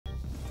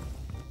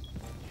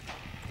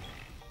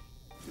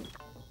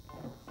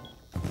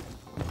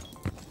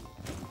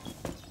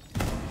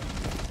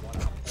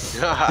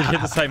you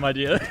have the same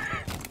idea?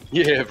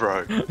 Yeah,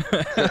 bro.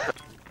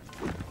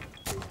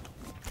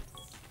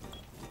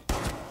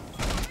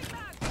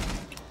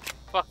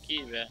 Fuck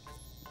you, man.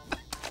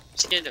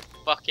 Scared the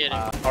fuck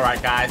out of me.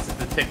 Alright guys, this is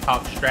the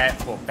TikTok strat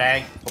for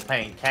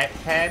playing cat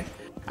can.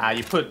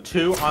 You put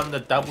 2 on the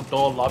double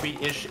door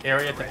lobby-ish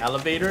area to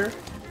elevator,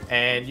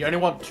 and you only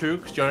want 2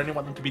 because you only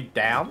want them to be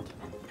downed.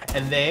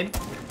 And then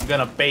you're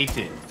gonna bait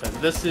it. So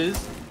this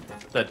is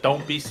the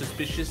don't be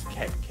suspicious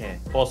cat can.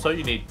 Also,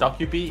 you need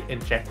WB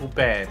and Jackal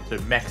Band to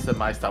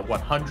maximize that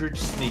 100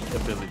 sneak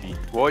ability.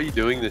 Why are you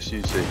doing this,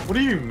 UC? What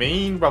do you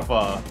mean,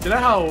 brother? Do you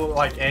know how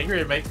like angry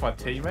it makes my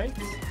teammates?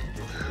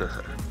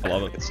 I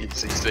love it. It's you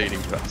succeeding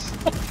us.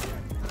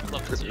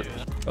 Love it too,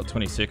 man. Got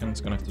 20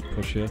 seconds, gonna have to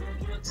push here.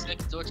 What's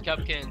next door to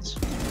Capcans?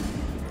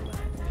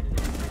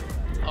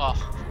 Oh,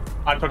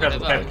 I took out the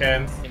cat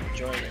cans.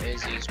 enjoying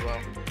Ayersy as well.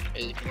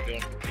 Ayersy can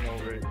join in all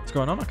route. What's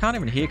going on? I can't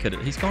even hear Kid.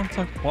 He's gone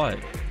so quiet.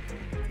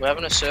 We're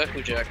having a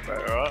circle jerk, bro,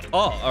 alright?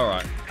 Oh,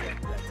 alright.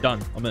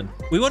 Done. I'm in.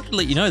 We wanted to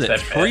let you know that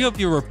 3 of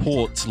your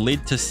reports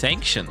led to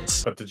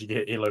sanctions. But did you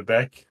get Elo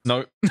back?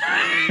 No.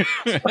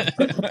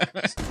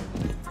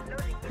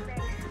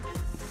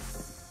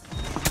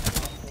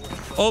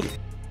 Oh.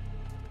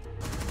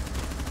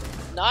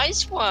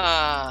 Nice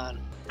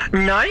one!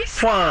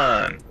 Nice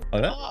one!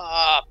 Oh, that?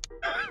 Up!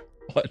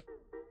 What?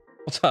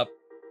 What's up?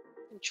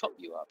 I'll chop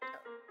you up.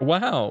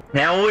 Wow.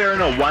 Now we're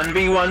in a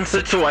 1v1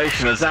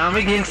 situation. It's Arm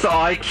against the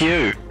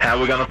IQ. How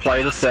are we going to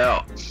play this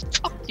out?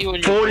 Fuck you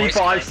and your 45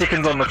 voice,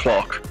 seconds on the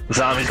clock.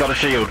 Zami's got a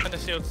shield. Behind the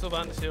shield, still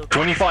behind the shield.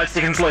 25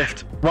 seconds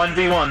left.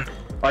 1v1.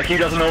 IQ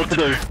doesn't know what to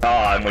do.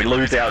 Ah, and we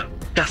lose out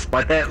just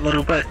by that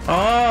little bit.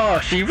 Oh,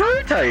 she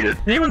rotated.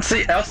 Anyone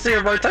else see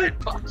her rotate?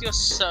 Fuck, you're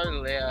so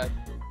loud.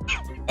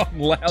 I'm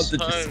loud, So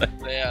did you say?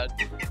 loud.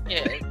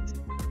 Yeah, it's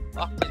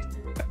fucking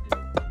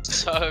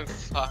so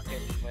fucking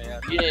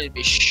loud. You need to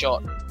be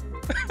shot.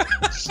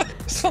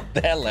 It's not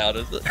that loud,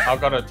 is it? I've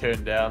got it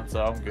turned down,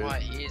 so I'm good.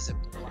 My ears are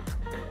black.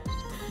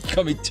 You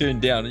got me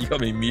turned down and you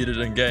got me muted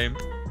in game.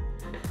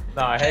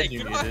 No, I Hey, had you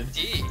good muted.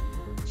 idea.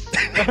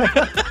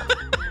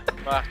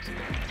 Fuck.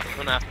 I'm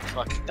gonna have to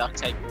fucking duct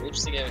tape your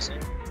lips together soon.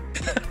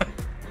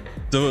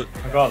 Do it.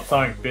 I got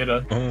something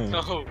better. Oh.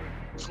 Oh,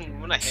 I'm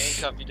gonna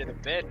handcuff you to the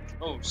bed.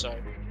 Oh,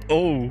 sorry.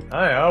 Oh. Hey,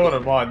 I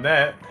wouldn't mind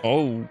that.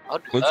 Oh. I'll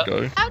do Let's that.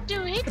 go. I'll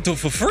do it. Do it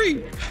for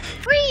free.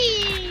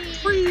 Free.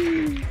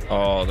 Free.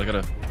 Oh, they got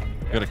a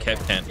cap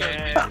can.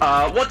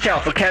 Yeah. Watch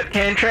out for cap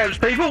can traps,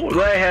 people.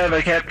 They have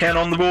a cap can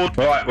on the board.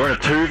 Alright, we're in a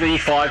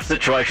 2v5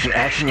 situation.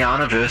 Ash and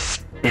Yana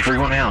versus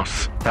everyone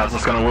else. How's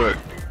this gonna work?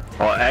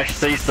 Oh, Ash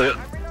sees the...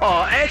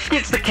 Oh, Ash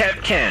gets the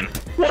cap can.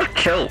 What a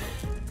kill.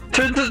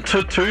 Turns into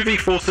a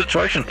 2v4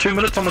 situation. 2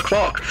 minutes on the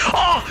clock.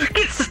 Oh,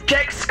 gets the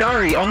Jack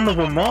Scurry on the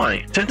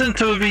Wamai. Turns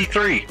into a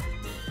v3.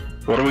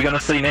 What are we gonna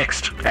see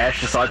next?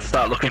 Ash decides to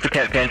start looking for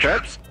cap can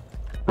traps.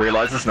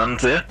 Realizes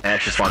none's there.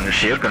 Ash is finding a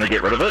shield, gonna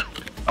get rid of it.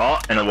 Oh,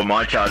 and a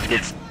Wamai charge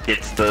gets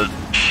the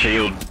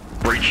shield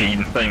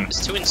breaching thing.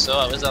 There's 2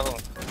 inside. Where's the other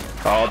one?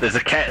 Oh, there's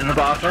a cat in the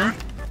bathroom.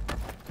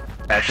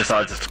 Ash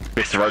decides it's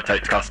best to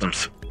rotate to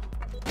customs.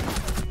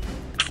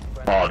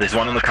 Oh, there's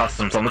one in the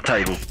customs on the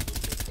table.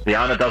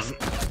 Yana doesn't.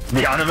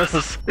 Yana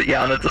misses. But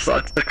Yana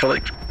decides to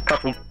collect a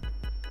couple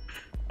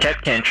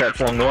cap can traps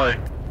along the way.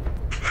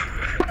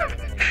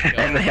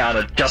 And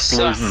Yana just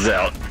loses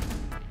out.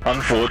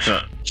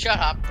 Unfortunate. Shut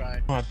up, bro.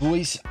 Alright,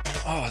 boys.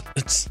 Oh,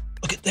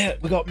 look at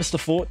that. We got Mr.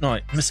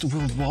 Fortnite. Mr.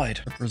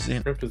 Worldwide.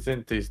 Represent.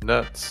 Represent these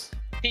nuts.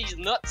 He's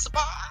nuts.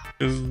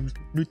 I'm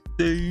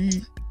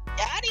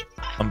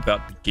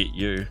about to get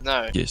you.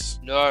 No. Yes.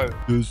 No.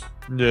 Yes.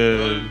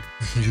 No.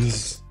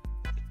 Yes.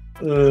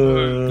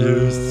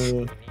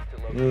 Yes.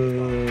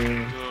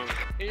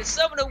 It's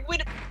someone to win.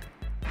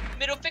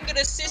 Middle finger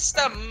to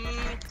system.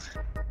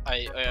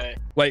 Hey.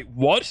 Wait,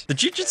 what?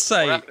 Did you just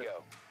say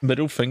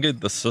middle finger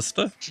the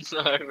sister?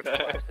 No, bro.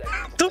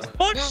 The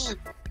fuck?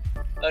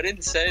 I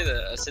didn't say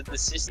that. I said the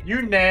system.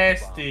 You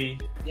nasty.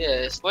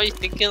 Yes. Why are you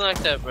thinking like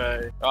that,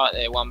 bro? Right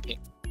there, 1 ping.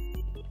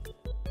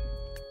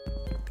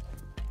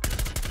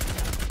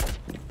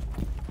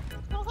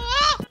 I'm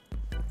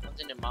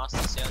in the master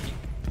sounding.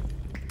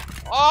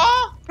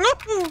 Oh! What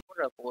did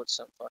I bought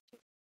some fucking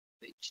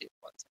big shit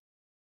one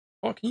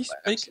Oh, can you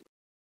time? speak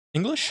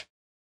English?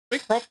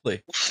 Speak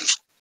properly.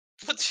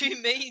 What do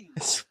you mean?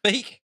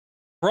 Speak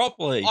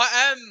properly.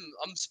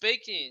 I'm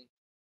speaking.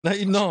 No,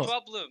 you're What's the not.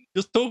 problem?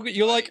 Just talking.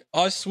 You're like,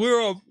 I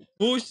swear I'm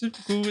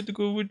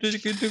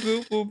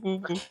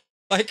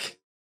like,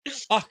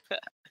 fuck.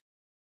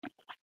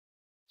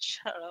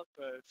 Shut up,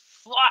 bro.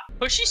 Fuck.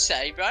 What'd she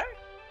say, bro?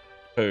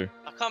 Who?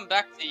 I come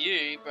back to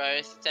you,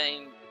 bro,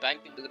 saying bank.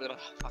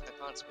 Fuck,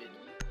 I can't speak.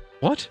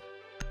 What?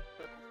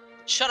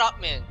 Shut up,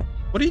 man.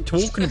 What are you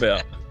talking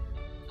about?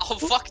 I'll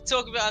fucking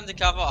talk about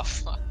undercover.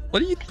 Fuck.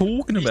 What are you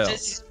talking He about?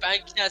 says his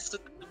bank account's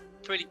looking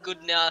pretty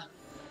good now.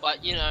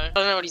 But, you know, I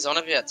don't know what he's on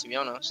about, to be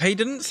honest. He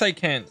didn't say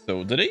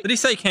cancel, did he? Did he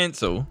say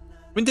cancel?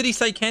 When did he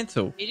say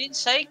cancel? He didn't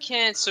say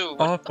cancel.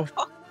 Oh, What the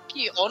fuck are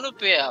you on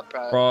about,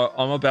 bro? Bro,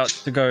 I'm about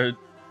to go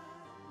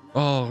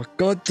Oh,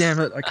 god damn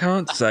it. I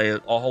can't say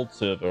it. I'll hold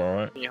server,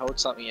 alright? Can you hold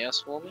something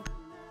else for me?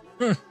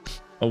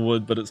 I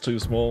would, but it's too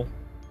small.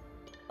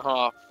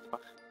 Oh,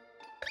 fuck.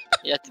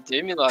 You have to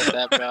do me like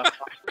that, bro.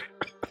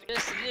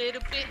 Just a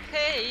little bit,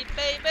 hey,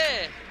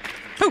 baby.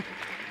 Woo.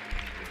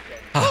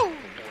 Woo.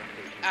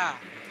 Ah,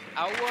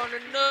 I wanna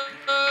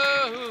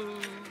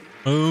know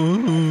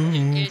Ooh.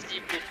 if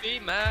you could be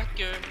my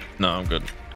girl. No, I'm good.